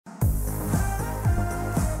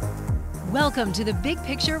Welcome to the Big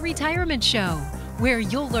Picture Retirement Show, where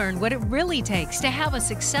you'll learn what it really takes to have a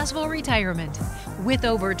successful retirement. With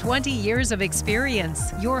over 20 years of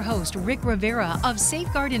experience, your host, Rick Rivera of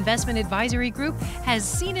Safeguard Investment Advisory Group, has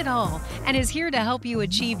seen it all and is here to help you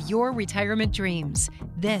achieve your retirement dreams.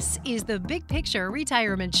 This is the Big Picture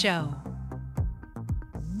Retirement Show.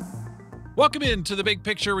 Welcome into the Big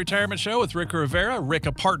Picture Retirement Show with Rick Rivera. Rick,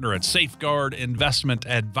 a partner at Safeguard Investment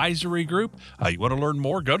Advisory Group. You want to learn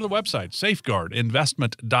more? Go to the website,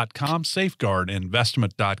 safeguardinvestment.com,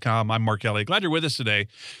 safeguardinvestment.com. I'm Mark Elliott. Glad you're with us today.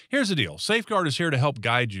 Here's the deal. Safeguard is here to help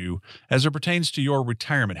guide you as it pertains to your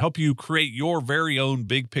retirement, help you create your very own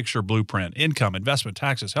big picture blueprint, income, investment,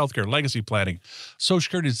 taxes, healthcare, legacy planning, Social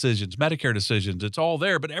Security decisions, Medicare decisions. It's all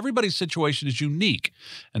there, but everybody's situation is unique,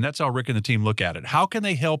 and that's how Rick and the team look at it. How can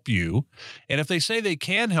they help you? And if they say they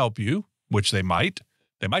can help you, which they might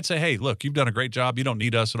say, hey, look, you've done a great job. You don't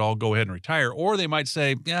need us at all. Go ahead and retire. Or they might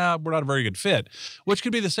say, yeah, we're not a very good fit, which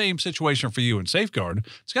could be the same situation for you in Safeguard.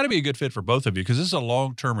 It's got to be a good fit for both of you because this is a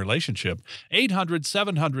long-term relationship.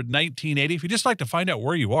 800-700-1980. If you'd just like to find out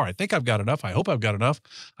where you are, I think I've got enough. I hope I've got enough.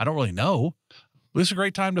 I don't really know. This is a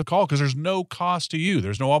great time to call because there's no cost to you.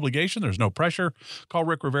 There's no obligation. There's no pressure. Call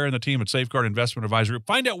Rick Rivera and the team at Safeguard Investment Advisory.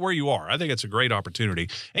 Find out where you are. I think it's a great opportunity.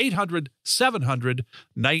 800-700-1980.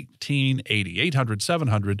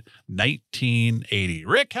 800-700-1980.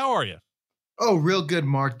 Rick, how are you? Oh, real good,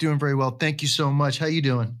 Mark. Doing very well. Thank you so much. How you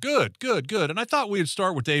doing? Good. And I thought we'd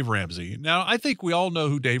start with Dave Ramsey. Now, I think we all know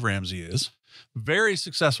who Dave Ramsey is. Very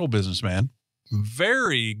successful businessman.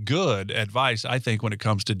 Very good advice, I think, when it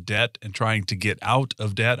comes to debt and trying to get out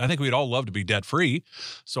of debt. I think we'd all love to be debt-free,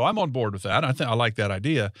 so I'm on board with that. I like that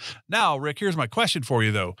idea. Now, Rick, here's my question for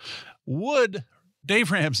you, though. Would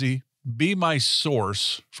Dave Ramsey be my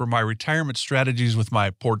source for my retirement strategies with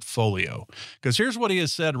my portfolio? Because here's what he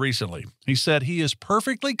has said recently. He said he is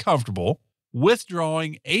perfectly comfortable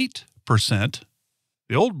withdrawing 8%.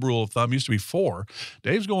 The old rule of thumb used to be 4%.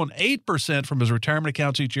 Dave's going 8% from his retirement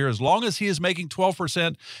accounts each year as long as he is making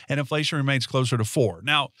 12% and inflation remains closer to 4%.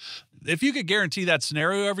 Now, if you could guarantee that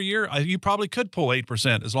scenario every year, you probably could pull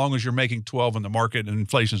 8% as long as you're making 12% in the market and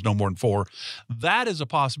inflation is no more than 4%. That is a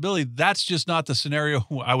possibility. That's just not the scenario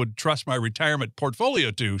I would trust my retirement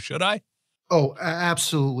portfolio to, should I? Oh,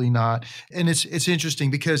 absolutely not. And it's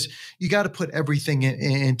interesting because you got to put everything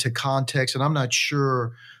into context, and I'm not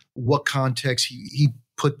sure what context he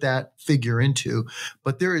put that figure into,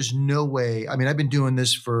 but there is no way. I mean, I've been doing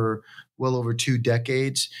this for well over 2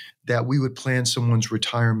 decades that we would plan someone's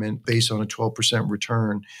retirement based on a 12%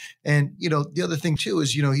 return. And, the other thing too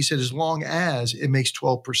is, he said, as long as it makes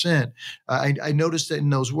 12%, I noticed that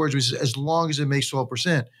in those words, he said, as long as it makes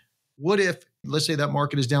 12%, what if, let's say that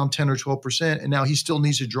market is down 10 or 12%, and now he still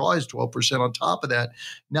needs to draw his 12% on top of that.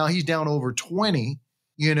 Now he's down over 20.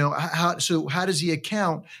 So how does he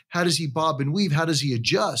account? How does he bob and weave? How does he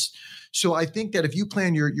adjust? So I think that if you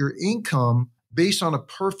plan your income based on a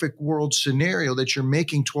perfect world scenario that you're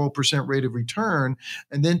making 12% rate of return,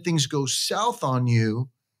 and then things go south on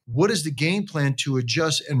you, what is the game plan to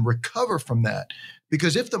adjust and recover from that?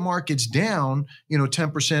 Because if the market's down, 10%,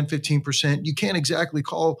 15%, you can't exactly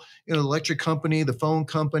call, the electric company, the phone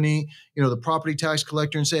company, the property tax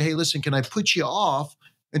collector and say, hey, listen, can I put you off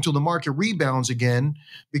until the market rebounds again?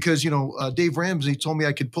 Because, Dave Ramsey told me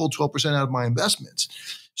I could pull 12% out of my investments.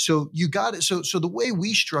 So you got it. So the way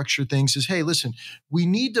we structure things is, hey, listen, we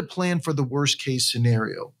need to plan for the worst case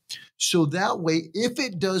scenario. So that way, if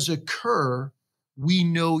it does occur, we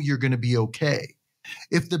know you're going to be okay.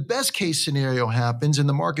 If the best case scenario happens and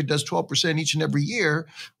the market does 12% each and every year,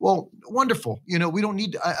 well, wonderful. We don't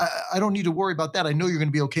need, I don't need to worry about that. I know you're going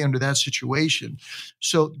to be okay under that situation.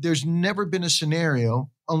 So there's never been a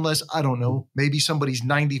scenario, unless, I don't know, maybe somebody's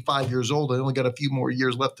 95 years old. They only got a few more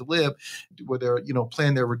years left to live where they're,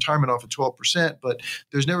 plan their retirement off at 12%. But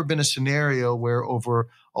there's never been a scenario where over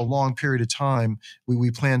a long period of time,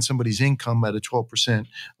 we plan somebody's income at a 12%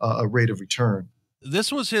 rate of return.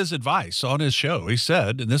 This was his advice on his show. He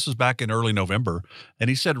said, and this was back in early November,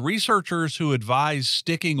 and he said researchers who advise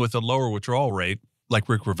sticking with a lower withdrawal rate, like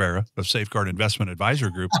Rick Rivera of Safeguard Investment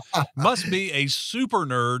Advisory Group, must be a super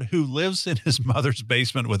nerd who lives in his mother's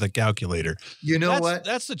basement with a calculator. What?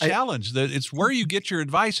 That's the challenge. That it's where you get your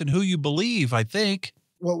advice and who you believe, I think.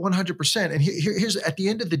 Well, 100%. And here's at the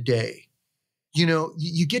end of the day,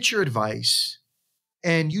 you get your advice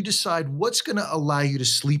and you decide what's going to allow you to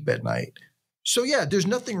sleep at night. So yeah, there's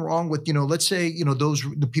nothing wrong with, let's say,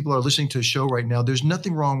 the people are listening to the show right now, there's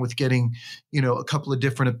nothing wrong with getting, a couple of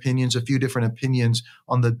different opinions, a few different opinions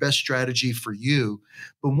on the best strategy for you.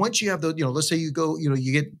 But once you have the, let's say you go,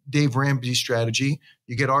 you get Dave Ramsey's strategy,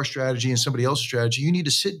 you get our strategy and somebody else's strategy, you need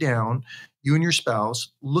to sit down, you and your spouse,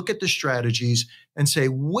 look at the strategies and say,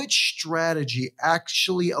 which strategy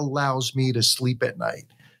actually allows me to sleep at night?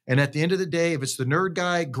 And at the end of the day, if it's the nerd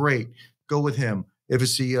guy, great, go with him. If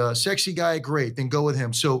it's the sexy guy, great, then go with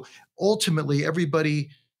him. So ultimately, everybody,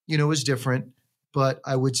 is different. But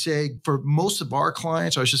I would say for most of our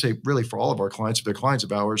clients, or I should say really for all of our clients, if they're clients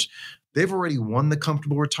of ours, they've already won the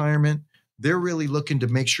comfortable retirement. They're really looking to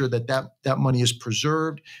make sure that money is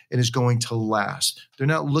preserved and is going to last. They're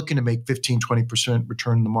not looking to make 15, 20%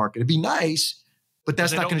 return in the market. It'd be nice, but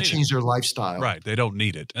that's not going to change their lifestyle. Right. They don't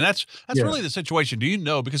need it. And that's Yeah. really the situation. Do you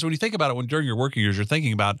know? Because when you think about it, during your working years, you're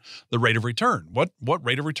thinking about the rate of return. What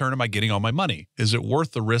rate of return am I getting on my money? Is it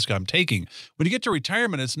worth the risk I'm taking? When you get to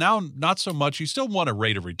retirement, it's now not so much. You still want a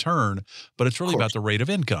rate of return, but it's really about the rate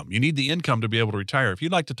of income. You need the income to be able to retire. If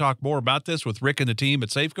you'd like to talk more about this with Rick and the team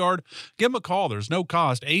at Safeguard, give them a call. There's no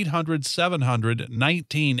cost.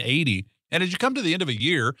 800-700-1980. And as you come to the end of a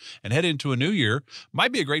year and head into a new year,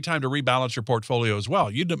 might be a great time to rebalance your portfolio as well.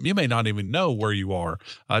 You may not even know where you are.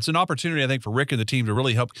 It's an opportunity, I think, for Rick and the team to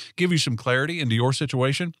really help give you some clarity into your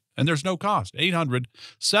situation. And there's no cost.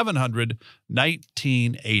 800-700-1980.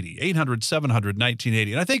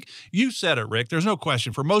 800-700-1980. And I think you said it, Rick. There's no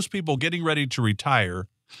question. For most people getting ready to retire,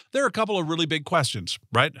 there are a couple of really big questions,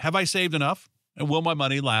 right? Have I saved enough? And will my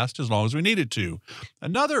money last as long as we need it to?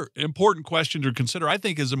 Another important question to consider, I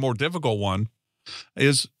think, is a more difficult one,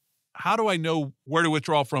 is how do I know where to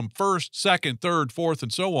withdraw from first, second, third, fourth,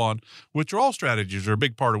 and so on? Withdrawal strategies are a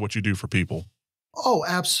big part of what you do for people. Oh,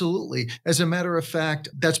 absolutely. As a matter of fact,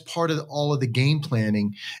 that's part of all of the game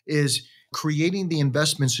planning is creating the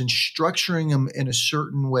investments and structuring them in a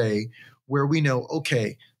certain way where we know,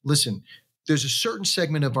 okay, listen, there's a certain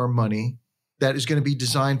segment of our money that is going to be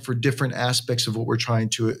designed for different aspects of what we're trying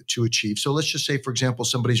to achieve. So let's just say, for example,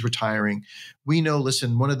 somebody's retiring. We know,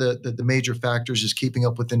 listen, one of the major factors is keeping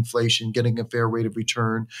up with inflation, getting a fair rate of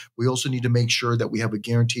return. We also need to make sure that we have a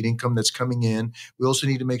guaranteed income that's coming in. We also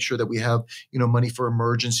need to make sure that we have, money for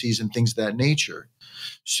emergencies and things of that nature.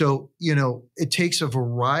 So, it takes a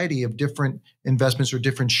variety of different investments or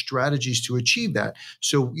different strategies to achieve that.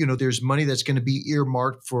 So, there's money that's going to be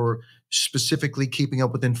earmarked for specifically keeping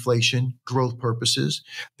up with inflation, growth purposes.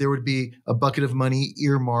 There would be a bucket of money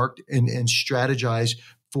earmarked and strategized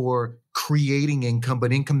for creating income,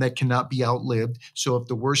 but income that cannot be outlived. So if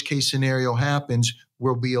the worst case scenario happens,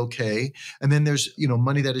 we'll be okay. And then there's,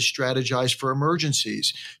 money that is strategized for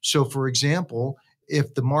emergencies. So for example,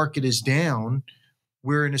 if the market is down,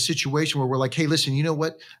 we're in a situation where we're like, hey, listen, you know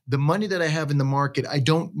what? The money that I have in the market, I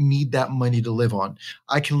don't need that money to live on.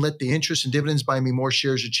 I can let the interest and dividends buy me more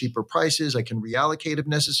shares at cheaper prices. I can reallocate if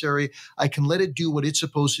necessary. I can let it do what it's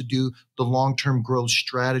supposed to do, the long-term growth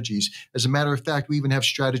strategies. As a matter of fact, we even have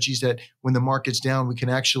strategies that when the market's down, we can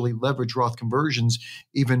actually leverage Roth conversions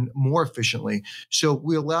even more efficiently. So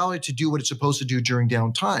we allow it to do what it's supposed to do during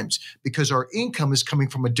down times because our income is coming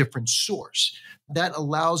from a different source. That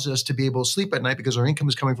allows us to be able to sleep at night because our income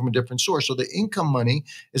is coming from a different source. So the income money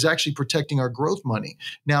is actually protecting our growth money.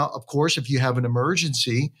 Now, of course, if you have an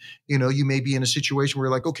emergency, you may be in a situation where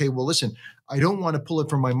you're like, okay, well, listen, I don't want to pull it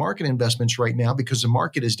from my market investments right now because the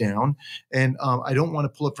market is down. And I don't want to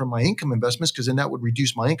pull it from my income investments because then that would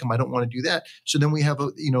reduce my income. I don't want to do that. So then we have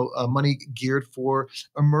money geared for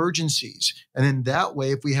emergencies. And then that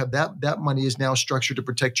way, if we have that money is now structured to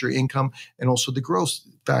protect your income and also the growth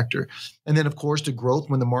factor. And then, of course, the growth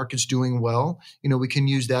when the market's doing well, we can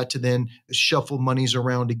use that to then shuffle monies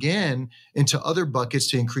around again into other buckets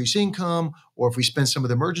to increase income, or if we spend some of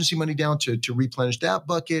the emergency money down to replenish that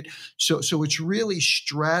bucket. So it's really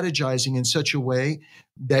strategizing in such a way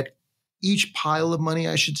that each pile of money,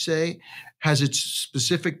 I should say, has its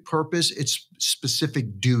specific purpose, its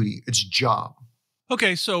specific duty, its job.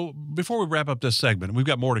 Okay, so before we wrap up this segment, we've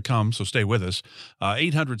got more to come, so stay with us.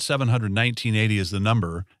 800-700-1980 is the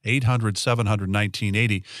number,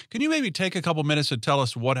 800-700-1980. Can you maybe take a couple minutes and tell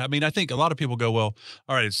us I think a lot of people go, well,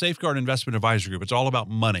 all right, it's Safeguard Investment Advisory Group. It's all about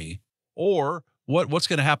money. Or what's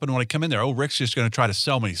going to happen when I come in there? Oh, Rick's just going to try to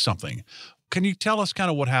sell me something. Can you tell us kind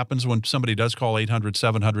of what happens when somebody does call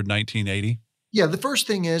 800-700-1980? Yeah, the first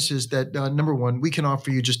thing is that number one, we can offer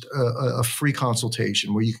you just a free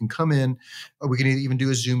consultation where you can come in, or we can even do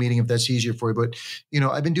a Zoom meeting if that's easier for you. But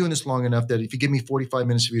I've been doing this long enough that if you give me 45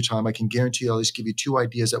 minutes of your time, I can guarantee I'll at least give you 2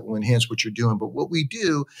 ideas that will enhance what you're doing. But what we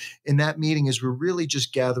do in that meeting is we're really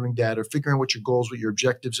just gathering data, figuring out what your goals, what your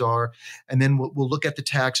objectives are, and then we'll look at the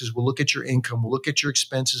taxes, we'll look at your income, we'll look at your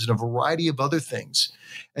expenses, and a variety of other things.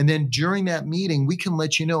 And then during that meeting, we can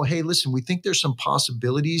let you know, hey, listen, we think there's some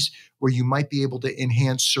possibilities where you might be able to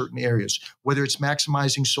enhance certain areas, whether it's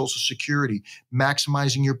maximizing Social Security,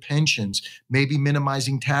 maximizing your pensions, maybe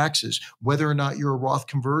minimizing taxes, whether or not you're a Roth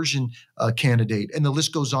conversion candidate. And the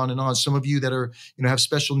list goes on and on. Some of you that are, have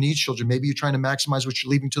special needs children, maybe you're trying to maximize what you're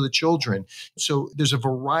leaving to the children. So there's a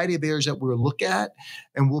variety of areas that we'll look at,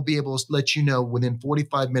 and we'll be able to let you know within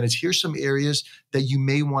 45 minutes, here's some areas that you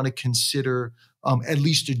may want to consider at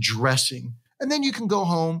least addressing. And then you can go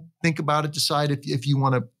home, think about it, decide if you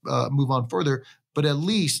want to move on further. But at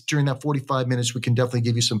least during that 45 minutes, we can definitely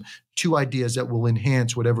give you 2 ideas that will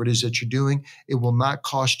enhance whatever it is that you're doing. It will not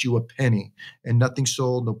cost you a penny, and nothing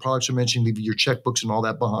sold, no products are mentioned, leave your checkbooks and all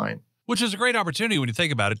that behind. Which is a great opportunity when you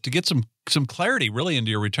think about it to get some clarity really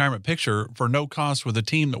into your retirement picture for no cost with a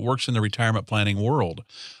team that works in the retirement planning world.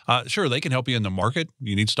 Sure, they can help you in the market.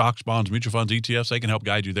 You need stocks, bonds, mutual funds, ETFs. They can help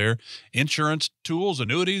guide you there. Insurance tools,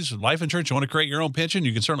 annuities, life insurance. You want to create your own pension,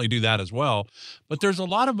 you can certainly do that as well. But there's a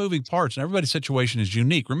lot of moving parts, and everybody's situation is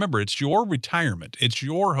unique. Remember, it's your retirement. It's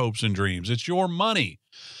your hopes and dreams. It's your money.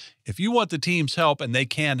 If you want the team's help, and they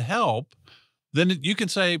can help, then you can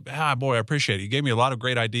say, boy, I appreciate it. You gave me a lot of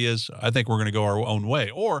great ideas. I think we're going to go our own way.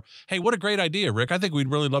 Or, hey, what a great idea, Rick. I think we'd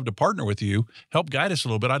really love to partner with you, help guide us a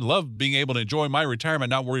little bit. I'd love being able to enjoy my retirement,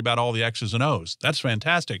 not worry about all the X's and O's. That's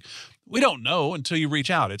fantastic. We don't know until you reach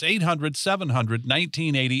out. It's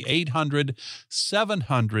 800-700-1980,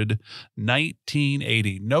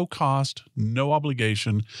 800-700-1980. No cost, no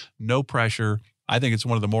obligation, no pressure. I think it's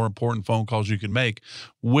one of the more important phone calls you can make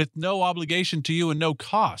with no obligation to you and no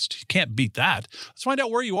cost. You can't beat that. Let's find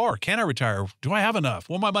out where you are. Can I retire? Do I have enough?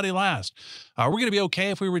 Will my money last? We're going to be okay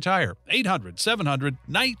if we retire.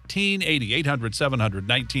 800-700-1980,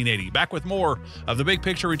 800-700-1980. Back with more of the Big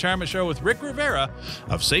Picture Retirement Show with Rick Rivera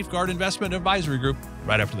of Safeguard Investment Advisory Group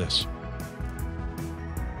right after this.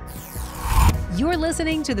 You're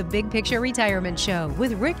listening to the Big Picture Retirement Show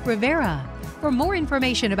with Rick Rivera. For more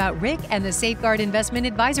information about Rick and the Safeguard Investment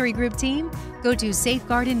Advisory Group team, go to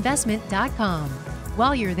safeguardinvestment.com.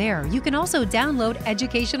 While you're there, you can also download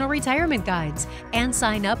educational retirement guides and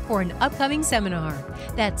sign up for an upcoming seminar.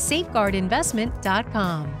 That's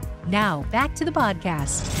safeguardinvestment.com. Now, back to the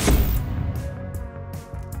podcast.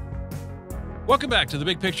 Welcome back to the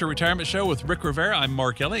Big Picture Retirement Show with Rick Rivera. I'm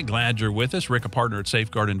Mark Elliott. Glad you're with us. Rick, a partner at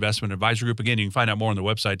Safeguard Investment Advisory Group. Again, you can find out more on the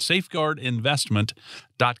website,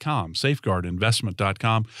 safeguardinvestment.com,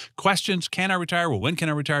 safeguardinvestment.com. Questions, can I retire? Well, when can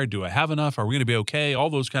I retire? Do I have enough? Are we going to be okay? All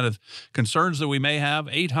those kind of concerns that we may have,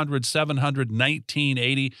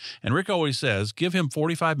 800-700-1980. And Rick always says, give him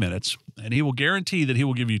 45 minutes, and he will guarantee that he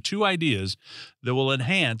will give you 2 ideas that will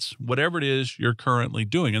enhance whatever it is you're currently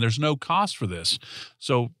doing. And there's no cost for this.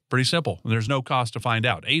 So pretty simple. There's no cost to find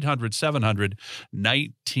out.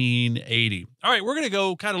 800-700-1980. All right, we're going to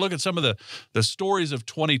go kind of look at some of the stories of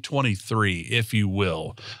 2023, if you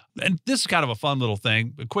will. And this is kind of a fun little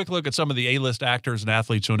thing. A quick look at some of the A-list actors and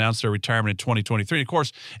athletes who announced their retirement in 2023. Of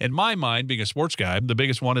course, in my mind, being a sports guy, the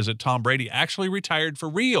biggest one is that Tom Brady actually retired for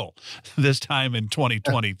real this time in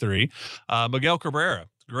 2023. Miguel Cabrera,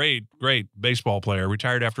 great baseball player,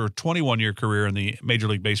 retired after a 21-year career in the Major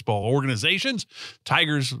League Baseball organizations.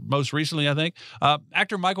 Tigers most recently, I think.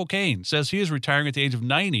 Actor Michael Caine says he is retiring at the age of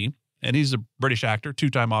 90. And he's a British actor,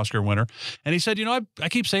 2-time Oscar winner. And he said, I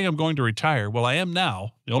keep saying I'm going to retire. Well, I am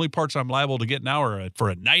now. The only parts I'm liable to get now are for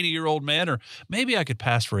a 90-year-old man, or maybe I could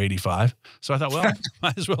pass for 85. So I thought, well,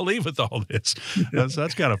 might as well leave with all this. So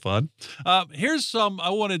that's kind of fun. Here's some, I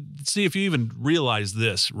want to see if you even realize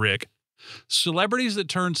this, Rick. Celebrities that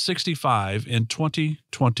turned 65 in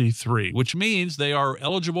 2023, which means they are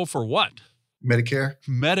eligible for what?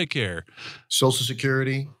 Medicare. Social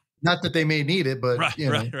Security. Not that they may need it, but right. They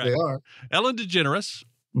are. Ellen DeGeneres,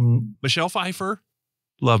 Michelle Pfeiffer,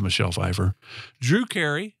 love Michelle Pfeiffer, Drew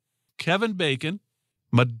Carey, Kevin Bacon,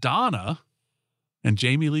 Madonna, and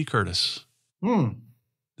Jamie Lee Curtis.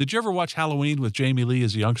 Did you ever watch Halloween with Jamie Lee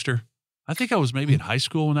as a youngster? I think I was maybe in high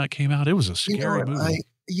school when that came out. It was a scary movie.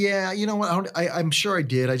 I'm sure I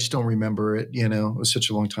did. I just don't remember it. It was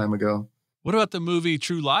such a long time ago. What about the movie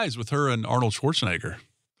True Lies with her and Arnold Schwarzenegger?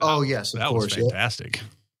 Oh, yes, of course. That was fantastic.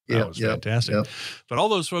 That was fantastic. Yep. But all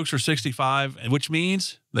those folks are 65, which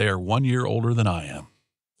means they are 1 year older than I am.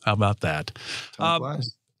 How about that?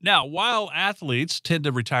 Now, while athletes tend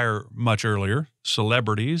to retire much earlier,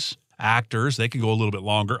 celebrities, actors, they can go a little bit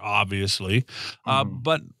longer, obviously.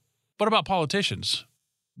 But what about politicians?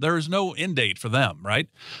 There is no end date for them, right?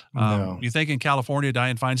 No. You think in California,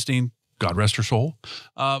 Dianne Feinstein, God rest her soul,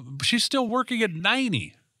 she's still working at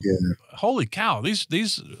 90. Yeah. Holy cow.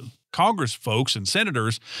 These Congress folks and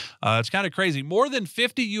senators, it's kind of crazy. More than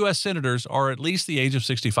 50 U.S. senators are at least the age of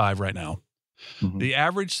 65 right now. The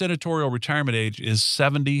average senatorial retirement age is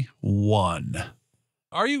 71.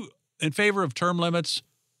 Are you in favor of term limits?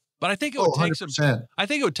 But I think it would take 100%. I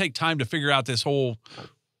think it would take time to figure out this whole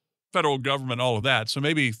federal government, all of that. So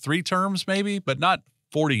maybe 3 terms, maybe, but not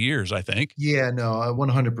 40 years, I think. Yeah, no,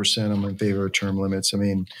 100% I'm in favor of term limits. I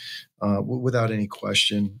mean, without any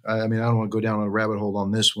question. I mean, I don't want to go down a rabbit hole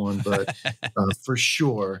on this one, but for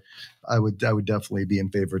sure, I would definitely be in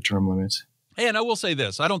favor of term limits. And I will say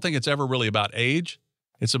this, I don't think it's ever really about age.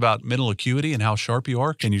 It's about mental acuity and how sharp you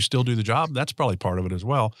are. Can you still do the job? That's probably part of it as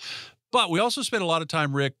well. But we also spent a lot of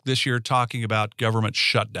time, Rick, this year talking about government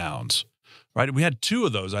shutdowns, right? We had 2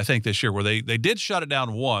 of those, I think, this year where they did shut it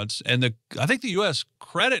down once. And I think the U.S.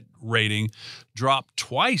 credit rating dropped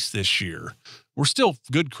twice this year. We're still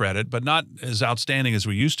good credit, but not as outstanding as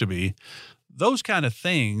we used to be. Those kind of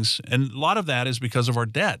things, and a lot of that is because of our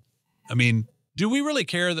debt. I mean, do we really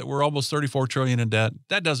care that we're almost $34 trillion in debt?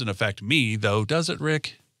 That doesn't affect me, though, does it,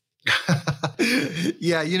 Rick?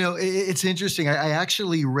 Yeah, it's interesting. I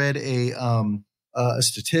actually read a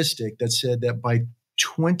statistic that said that by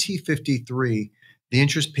 2053, the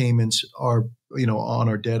interest payments are, on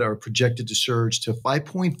our debt are projected to surge to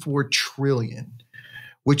 $5.4 trillion,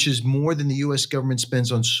 which is more than the U.S. government spends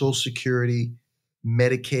on Social Security,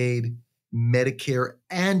 Medicaid, Medicare,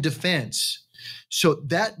 and defense. So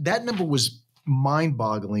that number was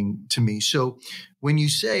mind-boggling to me. So when you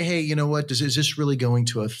say, hey, you know what, is this really going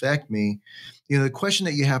to affect me? The question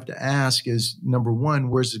that you have to ask is, number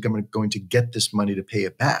one, where's the government going to get this money to pay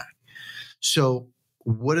it back? So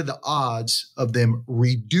what are the odds of them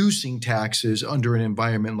reducing taxes under an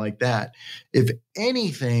environment like that? If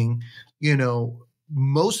anything,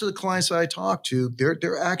 most of the clients that I talk to,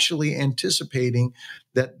 they're actually anticipating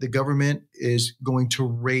that the government is going to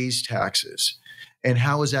raise taxes. And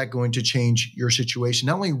how is that going to change your situation?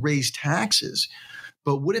 Not only raise taxes,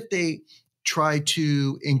 but what if they try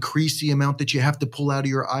to increase the amount that you have to pull out of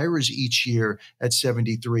your IRAs each year at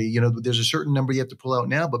 73? There's a certain number you have to pull out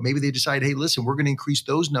now, but maybe they decide, hey, listen, we're going to increase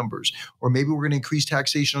those numbers, or maybe we're going to increase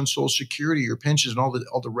taxation on Social Security, your pensions, and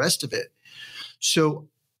all the rest of it. So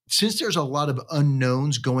since there's a lot of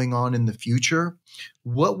unknowns going on in the future,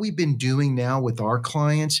 what we've been doing now with our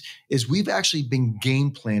clients is we've actually been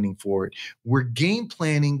game planning for it. We're game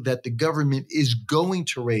planning that the government is going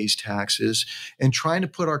to raise taxes and trying to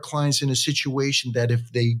put our clients in a situation that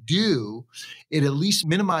if they do, it at least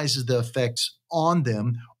minimizes the effects on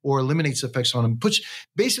them or eliminates the effects on them.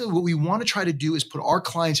 Basically, what we want to try to do is put our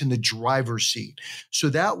clients in the driver's seat. So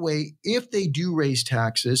that way, if they do raise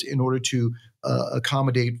taxes in order to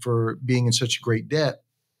accommodate for being in such great debt,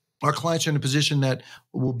 our clients are in a position that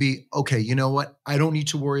will be, okay, you know what? I don't need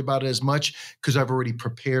to worry about it as much because I've already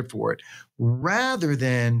prepared for it. Rather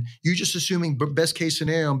than you just assuming best case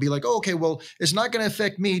scenario and be like, oh, okay, well, it's not going to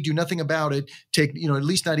affect me. Do nothing about it. At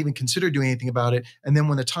least not even consider doing anything about it. And then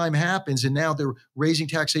when the time happens and now they're raising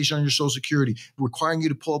taxation on your Social Security, requiring you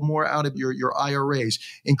to pull more out of your IRAs,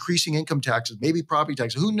 increasing income taxes, maybe property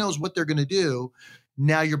taxes, who knows what they're going to do.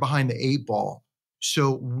 Now you're behind the 8 ball.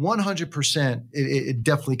 So 100%, it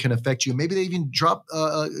definitely can affect you. Maybe they even drop,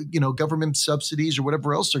 government subsidies or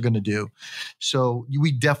whatever else they're going to do. So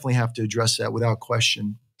we definitely have to address that without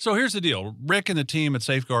question. So here's the deal. Rick and the team at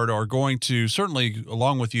Safeguard are going to certainly,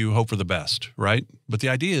 along with you, hope for the best, right? But the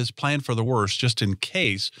idea is plan for the worst just in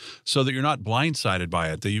case so that you're not blindsided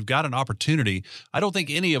by it, that you've got an opportunity. I don't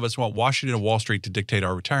think any of us want Washington and Wall Street to dictate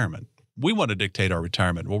our retirement. We want to dictate our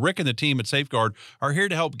retirement. Well, Rick and the team at Safeguard are here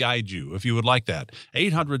to help guide you if you would like that.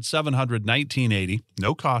 800-700-1980.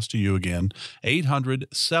 No cost to you again.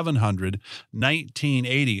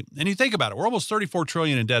 800-700-1980. And you think about it. We're almost $34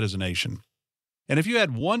 trillion in debt as a nation. And if you had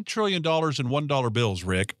 $1 trillion in $1 bills,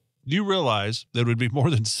 Rick, you realize that it would be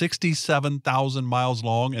more than 67,000 miles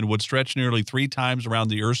long and would stretch nearly 3 times around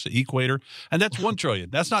the Earth's equator. And that's 1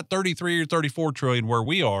 trillion. That's not 33 or 34 trillion where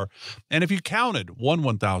we are. And if you counted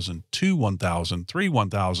 1,000, 2 1,000, 3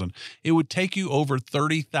 1,000, it would take you over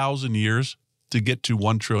 30,000 years to get to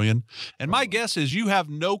 $1 trillion. And my guess is you have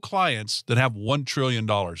no clients that have $1 trillion.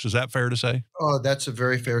 Is that fair to say? Oh, that's a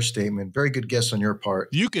very fair statement. Very good guess on your part.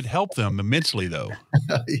 You could help them immensely, though.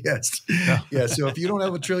 Yes. Yeah. So if you don't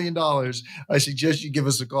have $1 trillion, I suggest you give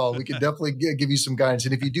us a call. We can definitely give you some guidance.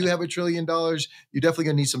 And if you do have $1 trillion, you're definitely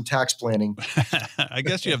going to need some tax planning. I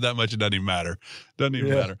guess you have that much. It doesn't even matter. Doesn't even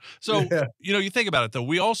matter. So, you think about it, though.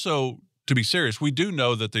 We also, to be serious, we do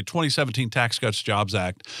know that the 2017 Tax Cuts Jobs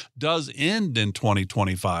Act does end in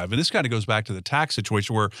 2025. And this kind of goes back to the tax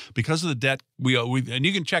situation where because of the debt, we and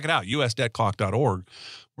you can check it out, usdebtclock.org,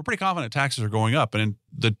 we're pretty confident taxes are going up. And in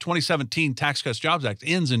the 2017 Tax Cuts Jobs Act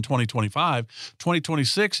ends in 2025.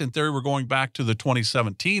 2026, in theory, we're going back to the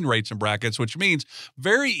 2017 rates and brackets, which means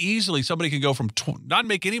very easily somebody can go from not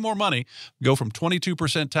make any more money, go from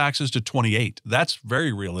 22% taxes to 28. That's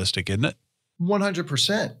very realistic, isn't it?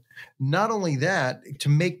 100%. Not only that, to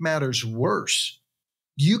make matters worse,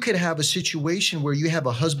 you could have a situation where you have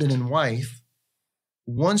a husband and wife,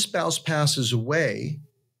 one spouse passes away,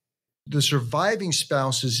 the surviving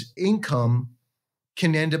spouse's income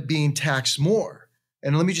can end up being taxed more.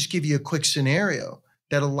 And let me just give you a quick scenario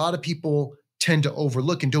that a lot of people tend to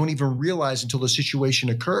overlook and don't even realize until the situation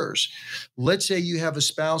occurs. Let's say you have a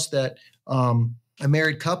spouse that, a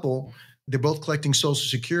married couple, they're both collecting Social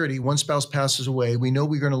Security. One spouse passes away. We know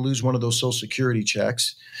we're going to lose one of those Social Security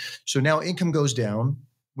checks. So now income goes down.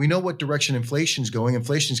 We know what direction inflation is going.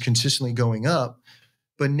 Inflation is consistently going up.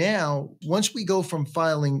 But now, once we go from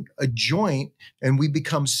filing a joint and we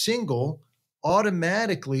become single,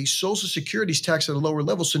 automatically Social Security is taxed at a lower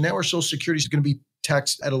level. So now our Social Security is going to be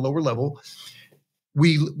taxed at a lower level.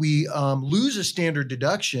 We lose a standard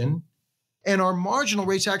deduction. And our marginal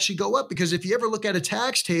rates actually go up because if you ever look at a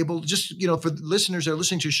tax table, just, for the listeners that are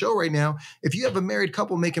listening to the show right now, if you have a married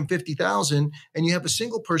couple making $50,000 and you have a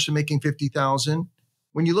single person making $50,000,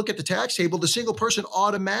 when you look at the tax table, the single person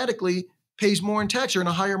automatically pays more in tax or in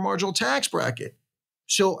a higher marginal tax bracket.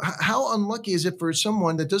 So how unlucky is it for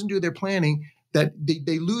someone that doesn't do their planning that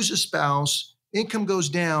they lose a spouse, income goes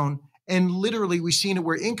down, and literally we've seen it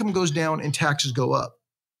where income goes down and taxes go up.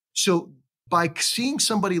 So by seeing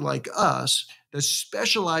somebody like us that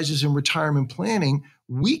specializes in retirement planning,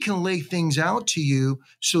 we can lay things out to you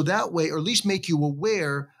so that way, or at least make you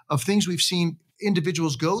aware of things we've seen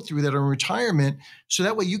individuals go through that are in retirement. So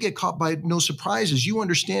that way you get caught by no surprises. You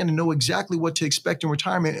understand and know exactly what to expect in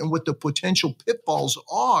retirement and what the potential pitfalls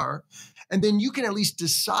are. And then you can at least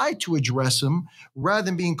decide to address them rather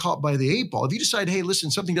than being caught by the 8 ball. If you decide, hey, listen,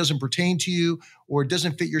 something doesn't pertain to you or it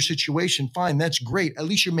doesn't fit your situation, fine, that's great. At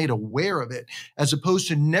least you're made aware of it, as opposed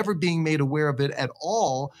to never being made aware of it at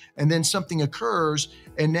all. And then something occurs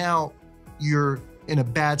and now you're in a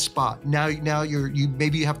bad spot. Now you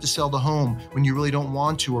maybe you have to sell the home when you really don't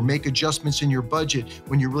want to, or make adjustments in your budget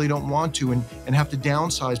when you really don't want to, and have to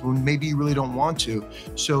downsize when maybe you really don't want to.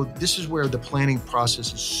 So this is where the planning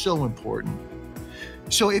process is so important.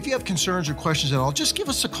 So if you have concerns or questions at all, just give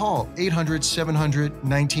us a call,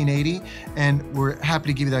 800-700-1980, and we're happy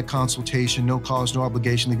to give you that consultation. No cost, no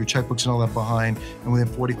obligation. Leave your checkbooks and all that behind. And within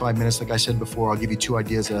 45 minutes, like I said before, I'll give you 2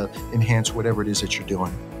 ideas to enhance whatever it is that you're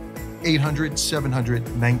doing.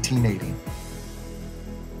 800-700-1980.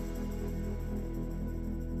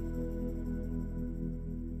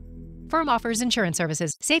 Firm offers insurance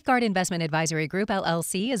services. Safeguard Investment Advisory Group,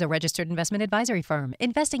 LLC is a registered investment advisory firm.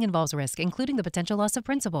 Investing involves risk, including the potential loss of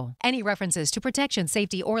principal. Any references to protection,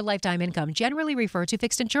 safety, or lifetime income generally refer to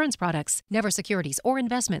fixed insurance products, never securities or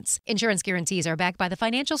investments. Insurance guarantees are backed by the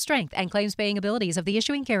financial strength and claims-paying abilities of the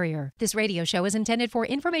issuing carrier. This radio show is intended for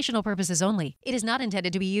informational purposes only. It is not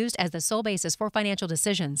intended to be used as the sole basis for financial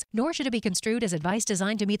decisions, nor should it be construed as advice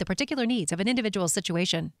designed to meet the particular needs of an individual's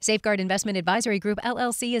situation. Safeguard Investment Advisory Group,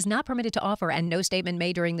 LLC is not permitted to offer, and no statement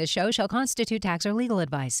made during this show shall constitute tax or legal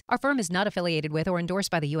advice. Our firm is not affiliated with or endorsed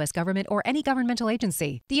by the U.S. government or any governmental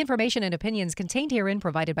agency. The information and opinions contained herein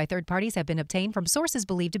provided by third parties have been obtained from sources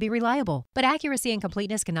believed to be reliable, but accuracy and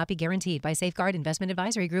completeness cannot be guaranteed by Safeguard Investment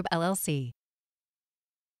Advisory Group, LLC.